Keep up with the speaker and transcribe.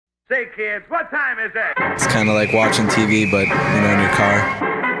Say, kids, what time is it? It's kind of like watching TV, but, in your car.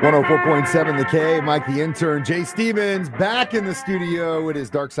 104.7 The K, Mike the Intern, Jay Stevens back in the studio. It is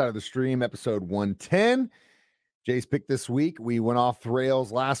Dark Side of the Stream, episode 110. Jay's pick this week. We went off the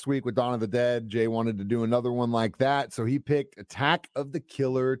rails last week with Dawn of the Dead. Jay wanted to do another one like that, so he picked Attack of the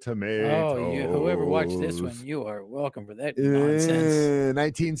Killer Tomatoes. Oh, whoever watched this one, you are welcome for that nonsense.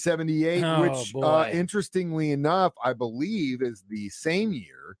 1978, which, interestingly enough, I believe is the same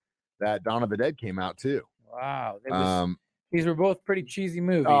year that Dawn of the Dead came out, too. Wow. These were both pretty cheesy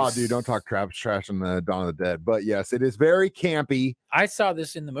movies. Oh, dude, don't talk trash on the Dawn of the Dead. But yes, it is very campy. I saw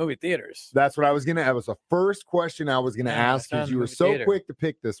this in the movie theaters. That's what I was going to. That was the first question I was going to ask because you were so quick to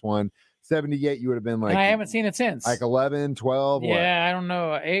pick this one. 78, you would have been like. And I haven't seen it since. Like 11, 12. Yeah, I don't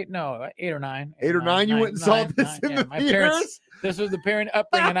know. 8 or 9. 8 or 9. You went and saw this in the theaters? Parents. This was the parent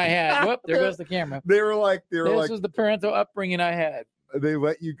upbringing I had. Whoop, there goes the camera. They were like. This was the parental upbringing I had. They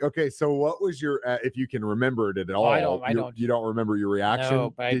let you. Okay, so what was your? If you can remember it at all, I don't. You don't remember your reaction.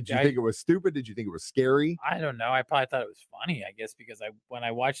 No, did you think it was stupid? Did you think it was scary? I don't know. I probably thought it was funny. I guess because when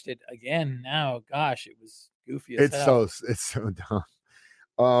I watched it again now, gosh, it was goofy as hell. It's so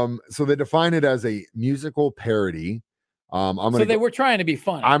dumb. So they define it as a musical parody. They were trying to be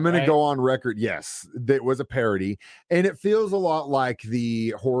funny. I'm going to go on record. Yes, it was a parody, and it feels a lot like the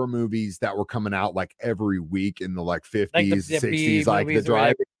horror movies that were coming out like every week in the 50s, 60s, like the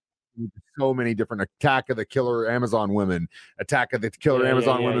drive. So many different Attack of the Killer Amazon Women, Attack of the Killer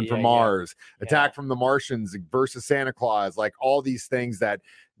Amazon Women from Mars, Attack from the Martians versus Santa Claus, like all these things that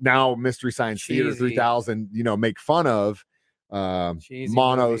now Mystery Science Theater 3000, make fun of. Monos,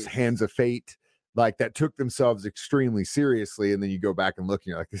 movies. Hands of Fate. Like that took themselves extremely seriously, and then you go back and look,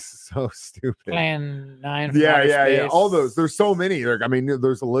 and you're like, "This is so stupid." Plan 9. Yeah. All those. There's so many.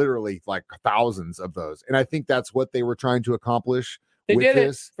 There's literally like thousands of those, and I think that's what they were trying to accomplish. They did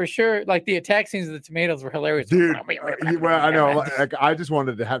this. It for sure. Like the attack scenes of the tomatoes were hilarious, dude. Well, I know. Like, I just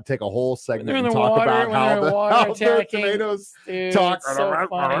wanted to take a whole segment and talk about how the tomatoes talk. So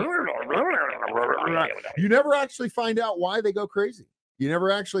you never actually find out why they go crazy. You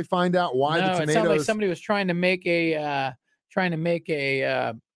never actually find out why the tomatoes. It sounds like somebody was trying to make a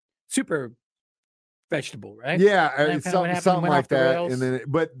super vegetable, right? Yeah, something like that. And then,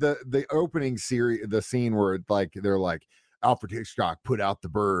 but the opening series, the scene where they're like, Alfred Hitchcock put out the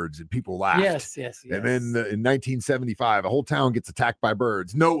birds and people laughed. Yes. And then in 1975, a whole town gets attacked by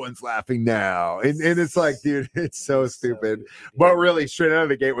birds. No one's laughing now. And it's like, dude, it's so stupid. But really, straight out of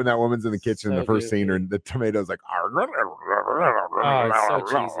the gate, when that woman's in the kitchen in the first scene, and the tomatoes like,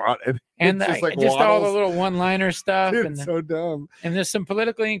 and just all the little one-liner stuff. Dude, and so dumb. And there's some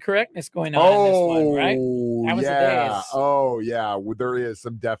politically incorrectness going on in this one, right? That was the days. Oh, yeah. Well, there is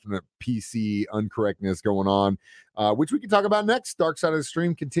some definite PC uncorrectness going on. Which we can talk about next. Dark Side of the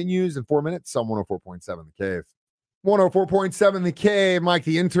Stream continues in 4 minutes. Some 104.7 The Cave. 104.7 The Cave. Mike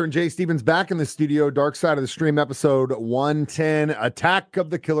the Intern, Jay Stevens back in the studio. Dark Side of the Stream, episode 110, Attack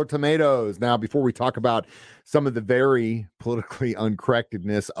of the Killer Tomatoes. Now, before we talk about some of the very politically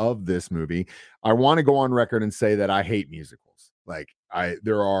uncorrectedness of this movie, I want to go on record and say that I hate musicals.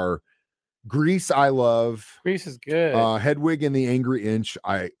 There are Grease, I love. Grease is good. Hedwig and the Angry Inch,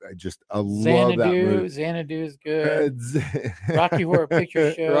 I love that movie. Xanadu is good. Rocky Horror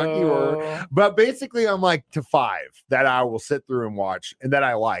Picture Show. Rocky Horror. But basically, I'm like to 5 that I will sit through and watch and that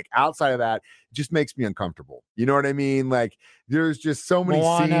I like. Outside of that, it just makes me uncomfortable. You know what I mean? Like, there's just so many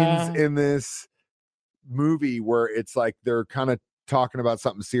scenes in this movie where it's like they're kind of talking about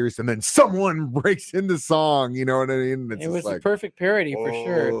something serious and then someone breaks into song, you know what I mean? It was a perfect parody for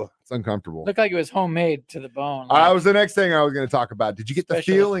sure. It's uncomfortable. Looked like it was homemade to the bone. Was the next thing I was going to talk about. Did you get the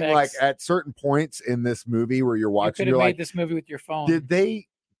feeling effects, like at certain points in this movie where you're watching, you could have made this movie with your phone? Did they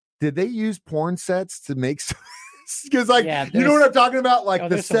use porn sets to make because you know what I'm talking about? Like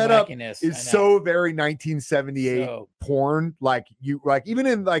the setup is so very 1978 porn. Like even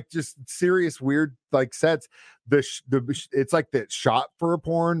in like just serious weird like sets, it's like the shot for a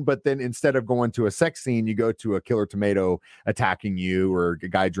porn, but then instead of going to a sex scene, you go to a killer tomato attacking you or a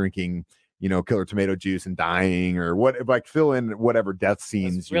guy drinking, killer tomato juice and dying or what, like fill in whatever death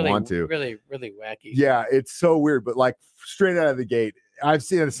scenes you want to. Really, really wacky. Yeah, it's so weird, but like straight out of the gate, I've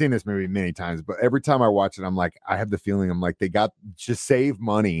seen this movie many times, but every time I watch it, I'm like, I have the feeling I'm like, they got just save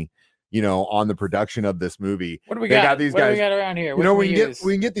money, on the production of this movie. What do we got? Got these guys, what do we got around here?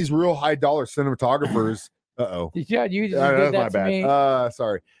 We can get these real high dollar cinematographers. Yeah, you just did that to me.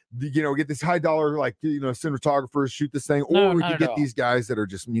 Sorry. Get this high dollar, cinematographers shoot this thing, or we could get these guys that are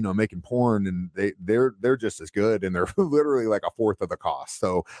just, making porn and they're just as good and they're literally like a fourth of the cost.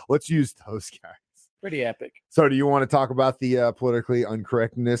 So let's use those guys. Pretty epic. So do you want to talk about the politically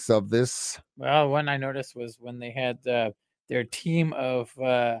incorrectness of this? Well, one I noticed was when they had their team of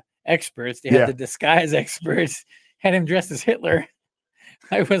experts. They had the disguise experts, had him dressed as Hitler.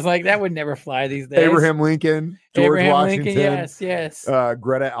 I was like, that would never fly these days. Abraham Lincoln, George Washington, yes.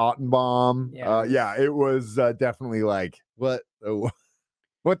 Greta Ottenbaum. Yes. It was definitely like, what the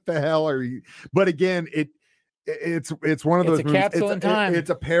hell are you? But again, it's one of those movies. Capsule in time. It's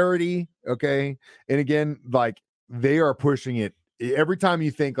a parody, okay? And again, like they are pushing it. Every time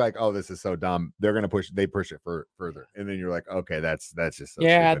you think like, oh, this is so dumb, they're gonna push it further, and then you're like, okay, that's just so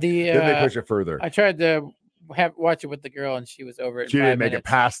stupid. Then they push it further. I tried to watch it with the girl, and she was over it. She didn't make it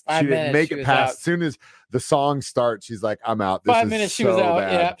past. She didn't make it past. As soon as the song starts, she's like, I'm out. This 5 minutes, she was out.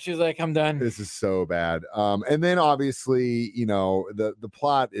 Bad. Yeah, she was like, I'm done. This is so bad. And then obviously, the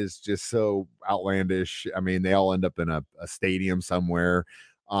plot is just so outlandish. I mean, they all end up in a stadium somewhere.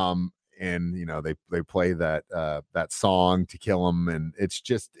 And they play that song to kill them, and it's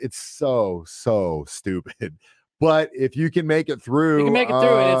so stupid. But if you can make it through, you can make it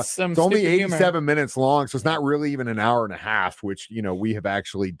through. It's only 87 minutes long, so it's not really even an hour and a half, which we have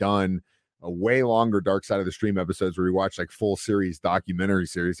actually done a way longer Dark Side of the Stream episodes where we watched like full series documentary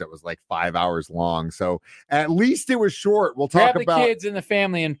series that was like 5 hours long. So at least it was short. We'll talk about the kids and the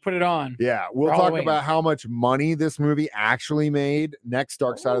family and put it on. Yeah, we'll talk about how much money this movie actually made next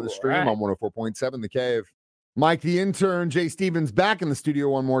Dark Side of the Stream on 104.7 The Cave. Mike the Intern, Jay Stevens back in the studio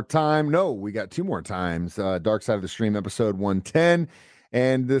one more time. No, we got two more times. Dark Side of the Stream episode 110.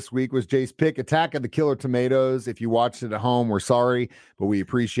 And this week was Jay's pick, Attack of the Killer Tomatoes. If you watched it at home, we're sorry, but we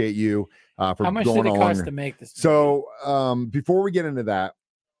appreciate you for going on. How much did it cost to make this movie? So before we get into that,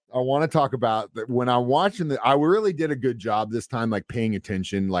 I want to talk about that when I'm watching I really did a good job this time, like paying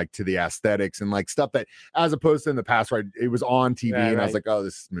attention, like to the aesthetics and like stuff that, as opposed to in the past, right? It was on TV I was like, oh,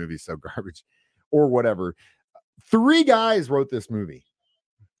 this movie's so garbage or whatever. 3 guys wrote this movie.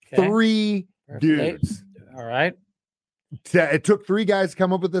 Okay. 3 dudes. All right. It took 3 guys to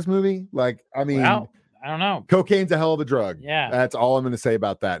come up with this movie. Like, I mean, I don't know. Cocaine's a hell of a drug. Yeah. That's all I'm going to say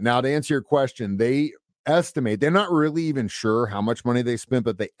about that. Now, to answer your question, they estimate, they're not really even sure how much money they spent,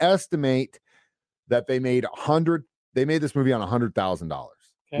 but they estimate that they made this movie on $100,000,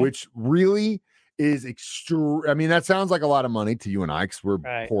 which really is extreme. I mean, that sounds like a lot of money to you and I, because we're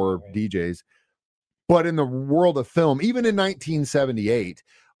poor DJs. But in the world of film, even in 1978,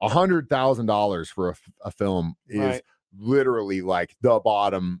 $100,000 for a film is literally like the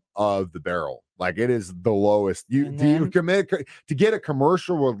bottom of the barrel. Like it is the lowest. To get a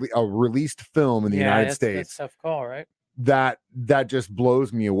commercial released film in the United States. That's a tough call, right? That just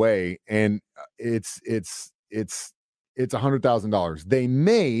blows me away. And it's $100,000. They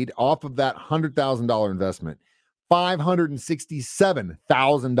made off of that $100,000 investment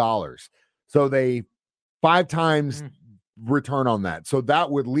 $567,000. So they 5 times return on that. So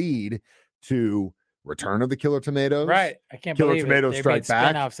that would lead to Return of the Killer Tomatoes. Right. I can't Killer believe Tomatoes it. Strike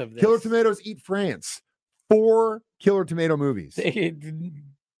Back. Of this. Killer Tomatoes Eat France. 4 Killer Tomato movies. They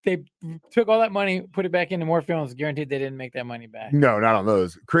took all that money, put it back into more films. Guaranteed they didn't make that money back. No, not on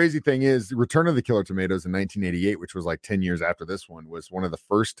those. Crazy thing is, Return of the Killer Tomatoes in 1988, which was like 10 years after this one, was one of the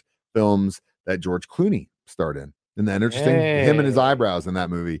first films that George Clooney starred in. Isn't that interesting? Him and his eyebrows in that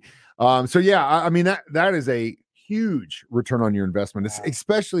movie. So yeah, I mean that is a huge return on your investment,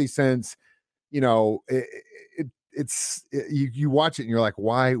 especially since you watch it and you're like,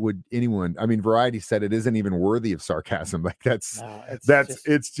 why would anyone? I mean, Variety said it isn't even worthy of sarcasm. Like it's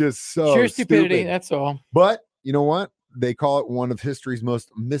just so pure stupidity. Stupid. That's all. But you know what? They call it one of history's most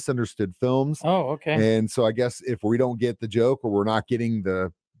misunderstood films. Oh, okay. And so I guess if we don't get the joke or we're not getting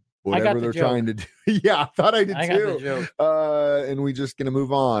whatever they're trying to do. Yeah, I thought I did too. Got the joke. And we're just gonna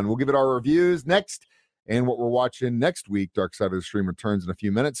move on. We'll give it our reviews next. And what we're watching next week, Dark Side of the Stream returns in a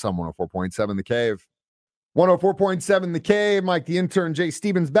few minutes on 104.7 The Cave. 104.7 The Cave. Mike the Intern, Jay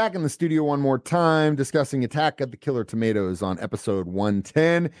Stevens back in the studio one more time, discussing Attack of the Killer Tomatoes on episode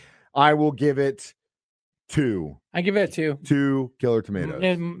 110. I will give it 2. I give it 2. 2 Killer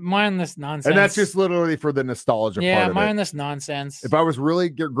Tomatoes. Mindless nonsense. And that's just literally for the nostalgia part of it. Yeah, mindless nonsense. If I was really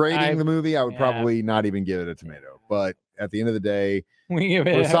grading the movie, I would probably not even give it a tomato. But at the end of the day, we give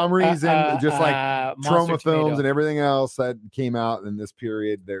it for some reason, just like trauma films tomato. And everything else that came out in this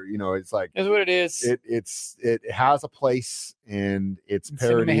period, there, it's like it's what it is. It has a place, and it's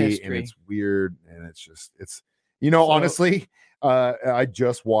parody, and it's weird, and it's honestly. I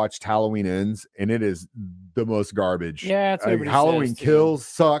just watched Halloween Ends, and it is the most garbage. Yeah, it's Halloween Kills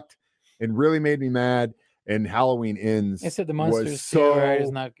sucked and really made me mad. And Halloween Ends said the monsters was so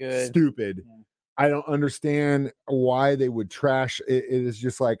is not good. Stupid. Yeah. I don't understand why they would trash it. It is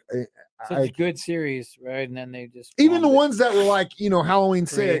just like such a good series, right? And then they just even the ones that were like, you know, Halloween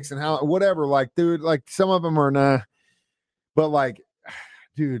 6 and whatever, like, dude, like some of them are nah, but like,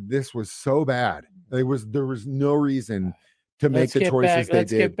 dude, this was so bad. There was no reason to make the choices they did.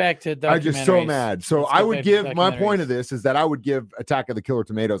 Let's get back to documentaries. I'm just so mad. So I would give, my point of this is that I would give Attack of the Killer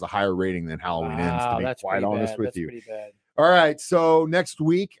Tomatoes a higher rating than Halloween Ends, to be quite honest with you. Pretty bad. All right, so next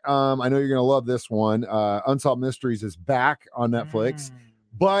week, I know you're gonna love this one. Unsolved Mysteries is back on Netflix,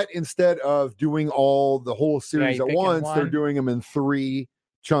 but instead of doing the whole series at once, they're doing them in 3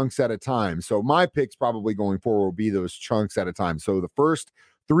 chunks at a time. So my picks probably going forward will be those chunks at a time. So the first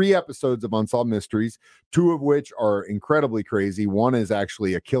 3 episodes of Unsolved Mysteries, 2 of which are incredibly crazy. One is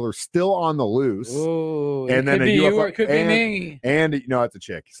actually a killer still on the loose. Ooh, and then a UFO, it could be me. And you know, it's a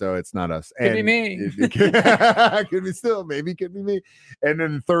chick, so it's not us. Could be me. It could be still, maybe could be me. And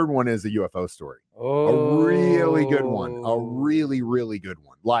then the third one is a UFO story. A really good one. A really, really good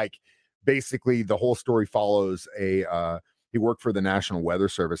one. Like, basically the whole story follows he worked for the National Weather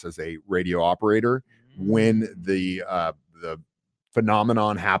Service as a radio operator when the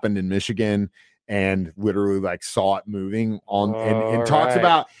phenomenon happened in Michigan, and literally like saw it moving on and talks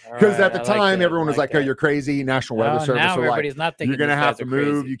about, because at the time everyone was like, oh, you're crazy, National Weather Service. Now so everybody's not thinking you're gonna have to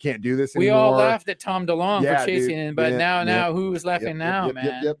move, you can't do this anymore. We all laughed at Tom DeLonge for chasing him, but now who's laughing now,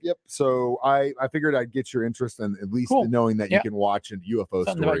 man? Yep. So I figured I'd get your interest in at least knowing that you can watch a UFO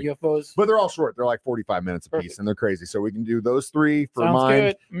Something story about UFOs. But they're all short, they're like 45 minutes a piece, and they're crazy. So we can do those 3 for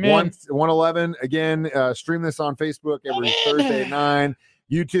mine. 111 again. Stream this on Facebook every Thursday at 9.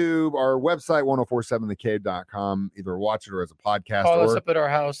 YouTube, our website, 1047thecave.com. Either watch it or as a podcast. Call us up at our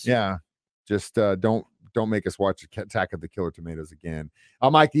house. Yeah. Just don't make us watch Attack of the Killer Tomatoes again.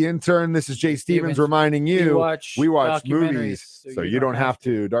 I'm Mike the Intern. This is Jay Stevens reminding you we watch movies so you don't have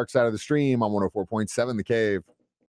to. Dark Side of the Stream on 104.7 The Cave.